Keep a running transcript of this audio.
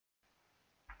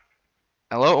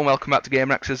Hello and welcome back to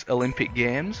GamerX's Olympic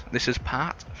Games. This is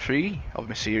part 3 of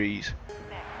my series.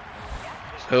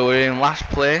 So we're in last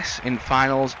place in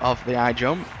finals of the high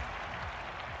jump.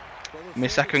 My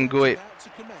second go it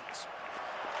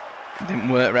didn't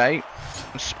work right.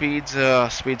 Speed's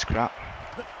crap.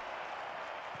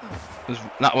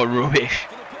 That was rubbish.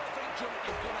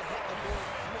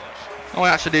 Oh,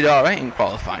 I actually did alright in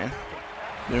qualifying.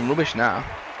 Doing rubbish now.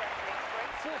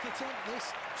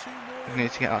 I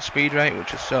need to get that speed right,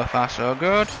 which is so far so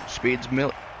good. Speed's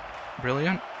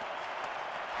brilliant.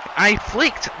 I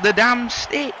flicked the damn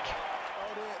stick.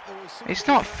 It's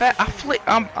not fair. I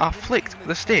flicked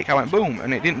the stick. I went boom,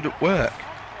 and it didn't work.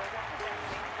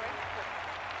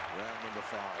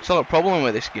 So the problem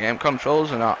with this game,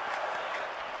 controls are not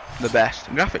the best.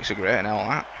 The graphics are great and all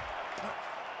that.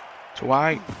 So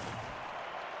why?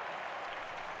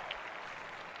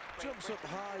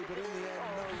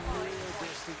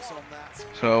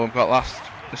 So we've got last.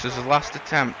 This is the last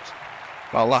attempt.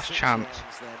 Well, last chance.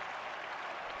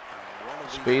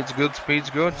 Speed's good. Speed's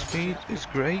good. Speed is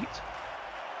great.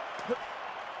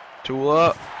 Too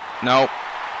low. No.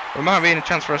 There might be a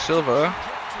chance for a silver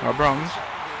or a bronze.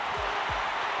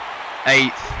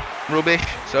 8th. Rubbish.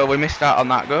 So we missed out on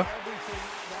that go.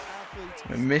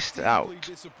 We missed out.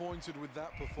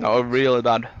 That was really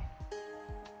bad.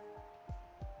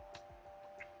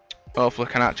 Hopefully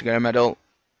I can actually get a medal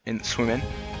in swimming.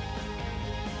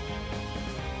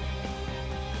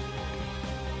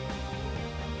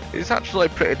 It's actually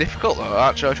pretty difficult though,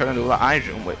 actually trying to do that high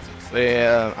jump with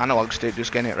the analog stick,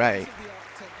 just getting it right.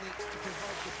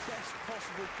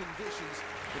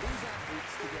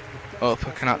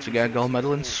 Hopefully I can actually get a gold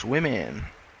medal in swimming.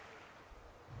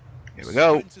 Here we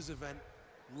go.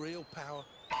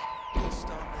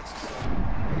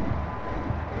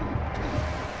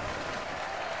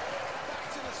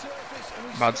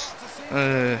 Bad,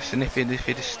 sniffy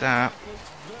diffy to start.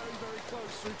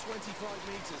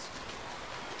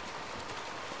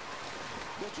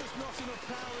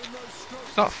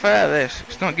 It's not fair this,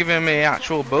 it's not giving me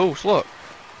actual boost, look.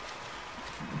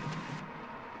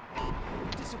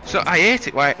 So I hate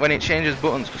it when it changes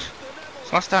buttons, because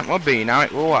last time it would be, now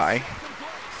it will Y.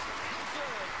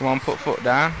 Come on, put foot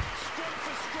down.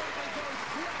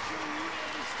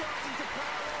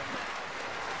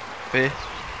 Fifth.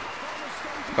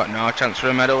 Got no chance for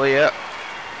a medal here.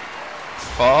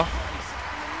 4th.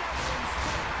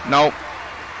 Nope.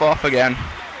 4th again.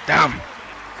 Damn.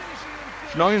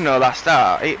 If you don't even know that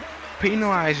start, it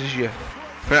penalises you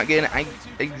for not getting it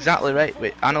exactly right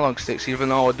with analog sticks, even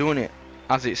though we're doing it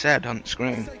as it said on the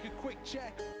screen.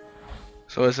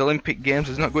 So as Olympic Games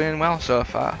is not going well so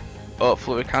far.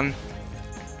 Hopefully we can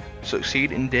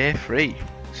succeed in day 3.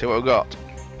 See what we've got.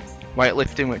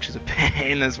 Weightlifting, which is a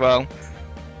pain as well.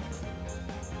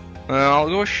 I'll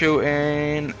go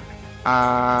shooting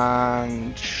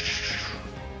and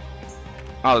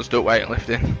I'll just do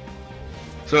weightlifting.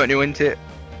 So new into it.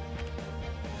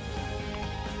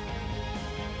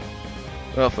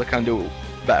 Hopefully I can do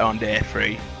better on day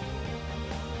 3.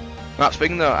 That's the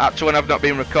thing though, actually when I've not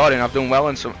been recording I've done well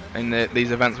in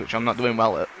these events which I'm not doing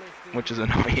well at, which is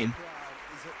annoying.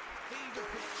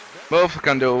 But hopefully I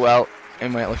can do well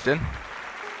in weightlifting.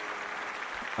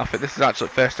 I think this is actually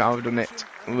the first time I've done it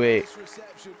with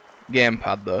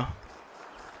gamepad though.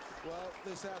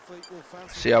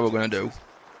 See how we're gonna do.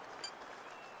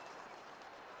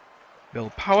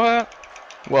 Build power.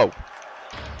 Whoa.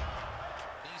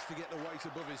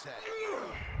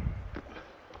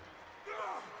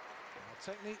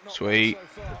 Sweet.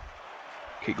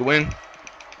 Keep going.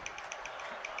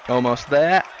 Almost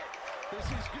there.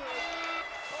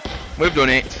 We've done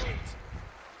it.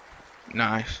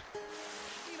 Nice.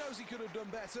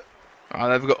 Oh,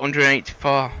 they've got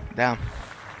 184. Damn.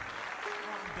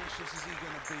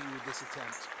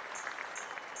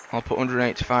 I'll put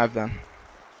 185 then.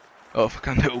 Oh, if I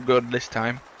can do good this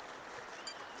time.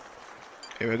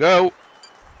 Here we go.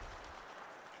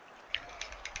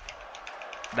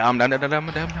 Down, down, down, down, down,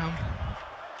 down, down.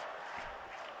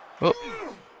 Oh.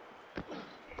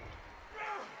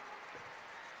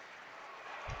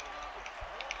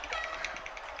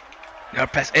 Gotta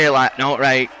press A like, no,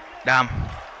 right. Damn.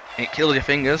 It killed your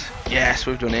fingers. Yes,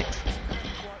 we've done it.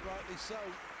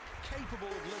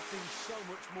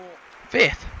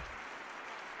 5th.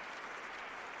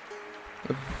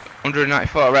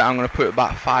 194, right, I'm going to put it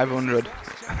back 500.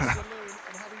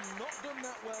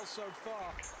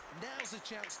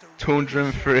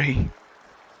 203.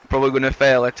 Probably going to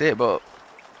fail at it, but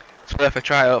it's worth a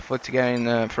try hopefully to get in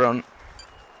the front.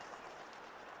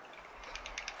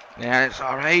 Yeah, it's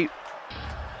alright.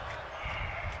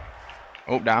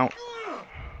 Oh, down.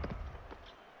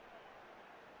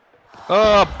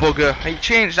 Oh bugger! He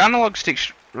changed analog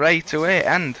sticks right away.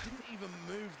 And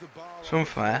it's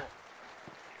unfair.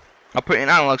 I put in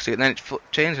analog stick and then it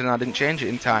changed and I didn't change it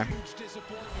in time.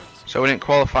 So we didn't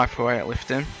qualify for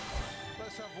weightlifting.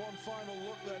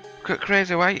 Look at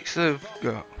crazy weights they've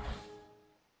got.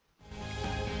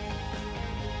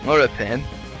 What a pain.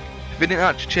 If we didn't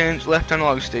actually change left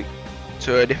analog stick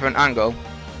to a different angle,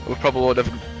 we probably would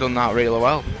have done that really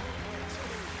well.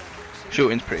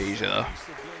 Shooting's pretty easy though.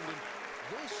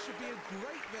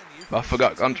 But I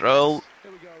forgot control.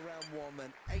 Here we go, round one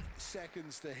then. 8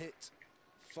 seconds to hit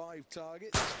 5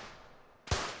 targets.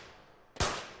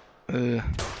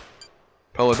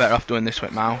 Probably better off doing this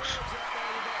with mouse.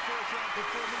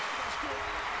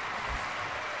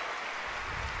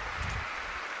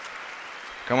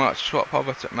 Come on, let's swap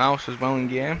over to mouse as well in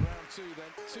game.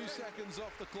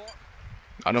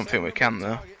 I don't think we can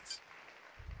though.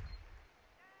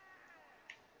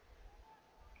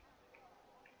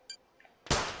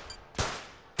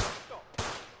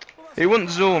 He wouldn't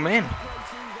zoom in.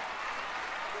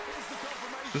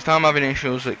 Just I'm having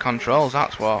issues with controls,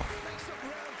 that's what.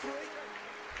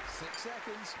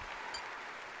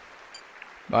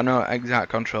 But I know exact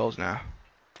controls now.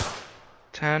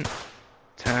 10,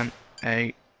 10,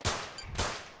 8,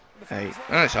 8.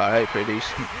 Oh, it's alright, pretty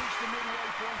decent.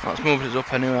 That's moved us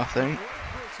up anyway, I think.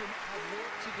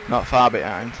 Not far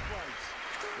behind.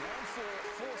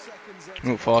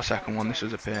 Ooh, 4-second one, this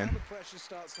is a pain.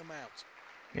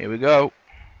 Here we go.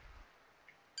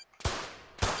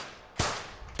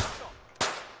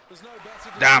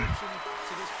 Damn.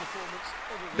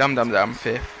 Damn,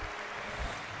 5th.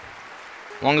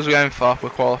 As long as we're going 4th, we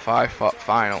qualify for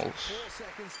finals.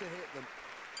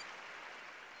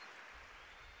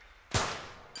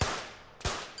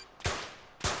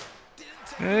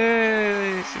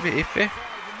 It's a bit iffy.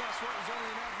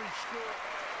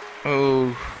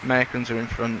 Oh, Americans are in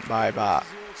front by about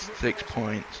 6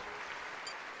 points.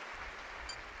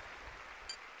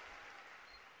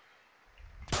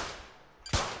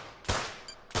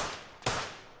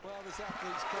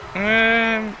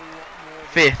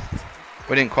 Fifth,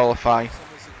 we didn't qualify.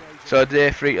 So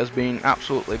day 3 has been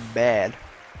absolutely bad.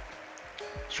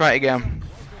 Let's try it again.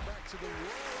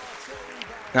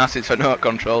 Now since I know what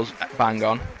controls, bang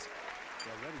on.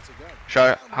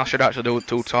 I should actually do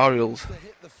tutorials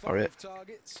for it.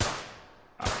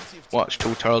 Watch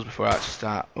tutorials before I actually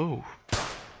start. Ooh,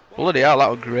 bloody hell, that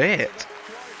was great.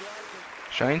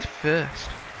 Trying to first.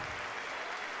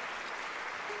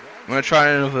 I'm gonna try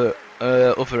another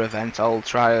other event. I'll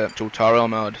try a tutorial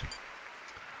mode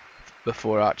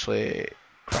before I actually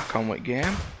crack on with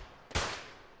game.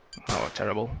 Oh,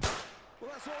 terrible.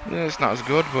 Yeah, it's not as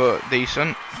good, but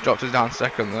decent. Dropped us down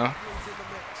 2nd though.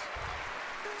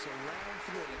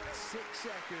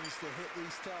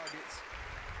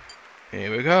 Here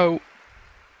we go.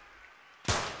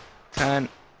 10,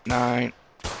 9,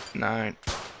 9.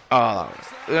 Oh,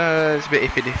 it's a bit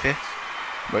iffy diffy.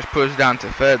 But it's put us down to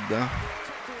 3rd though.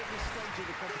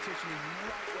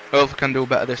 Hopefully can do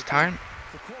better this time.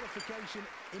 For qualification,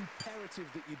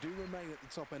 imperative that you do remain at the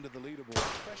top end of the leaderboard.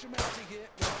 Pressure mounting here,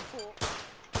 round 4.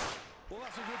 Well,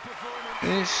 that's a good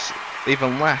performance. It's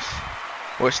even less.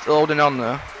 We're still holding on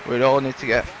though. We all need to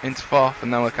get into 4th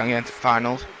and then we can get into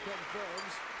finals.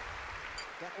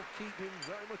 That will keep him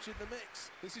very much in the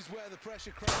mix. This is where the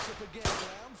pressure cranks up again.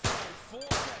 Round 5, 4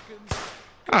 seconds.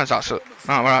 Oh, that's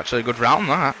we're actually a good round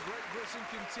that.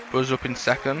 Put us up in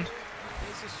 2nd.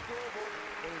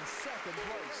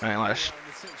 Right, let's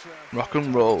rock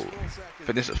and roll. I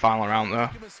think this is the final round though.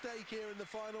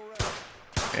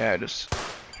 Yeah, just.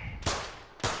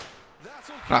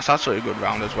 That's actually a good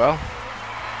round as well.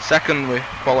 2nd we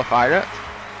qualified it,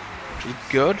 which is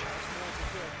good.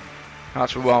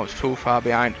 That's why I was too far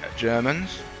behind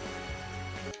Germans.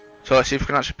 So let's see if we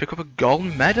can actually pick up a gold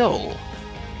medal,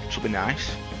 which will be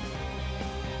nice.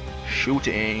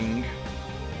 Shooting.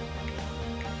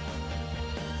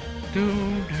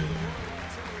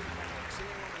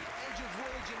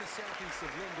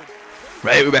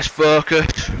 Right, we best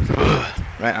focus.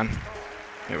 Right then.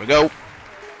 Here we go. Well,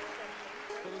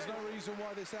 there's no reason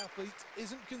why this athlete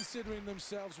isn't considering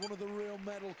themselves one of the real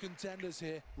medal contenders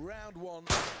here. Round 1,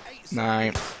 8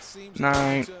 9, seconds.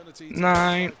 9,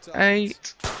 9,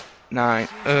 8, 9.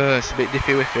 It's a bit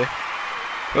diffy wiffy.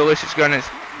 But at least it's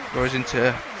goes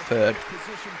into 3rd.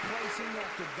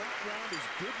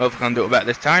 Hopefully I can do it better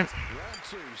this time. Round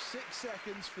 2, 6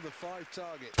 seconds for the 5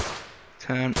 targets.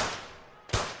 10,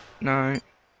 9.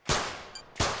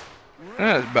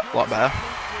 Yeah, it's a lot better.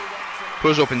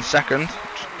 Put us up in 2nd,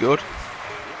 which is good.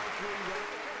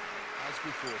 As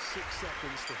before, 6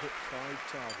 seconds to hit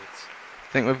 5 targets.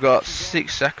 think we've got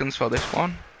 6 seconds for this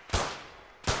one.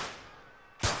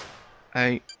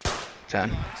 8,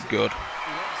 10, good.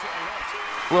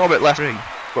 A little bit less,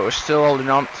 but we're still holding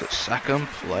on to second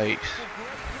place.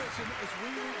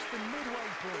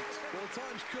 Well,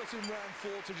 time's cut in round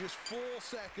 4 to just 4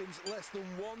 seconds, less than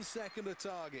 1 second a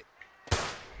target.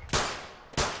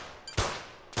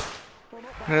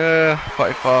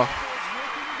 44.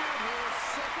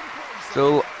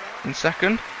 Still in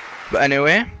second. But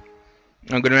anyway,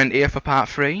 I'm going to end here for part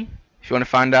 3. If you want to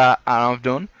find out how I've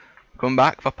done, come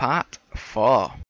back for part 4.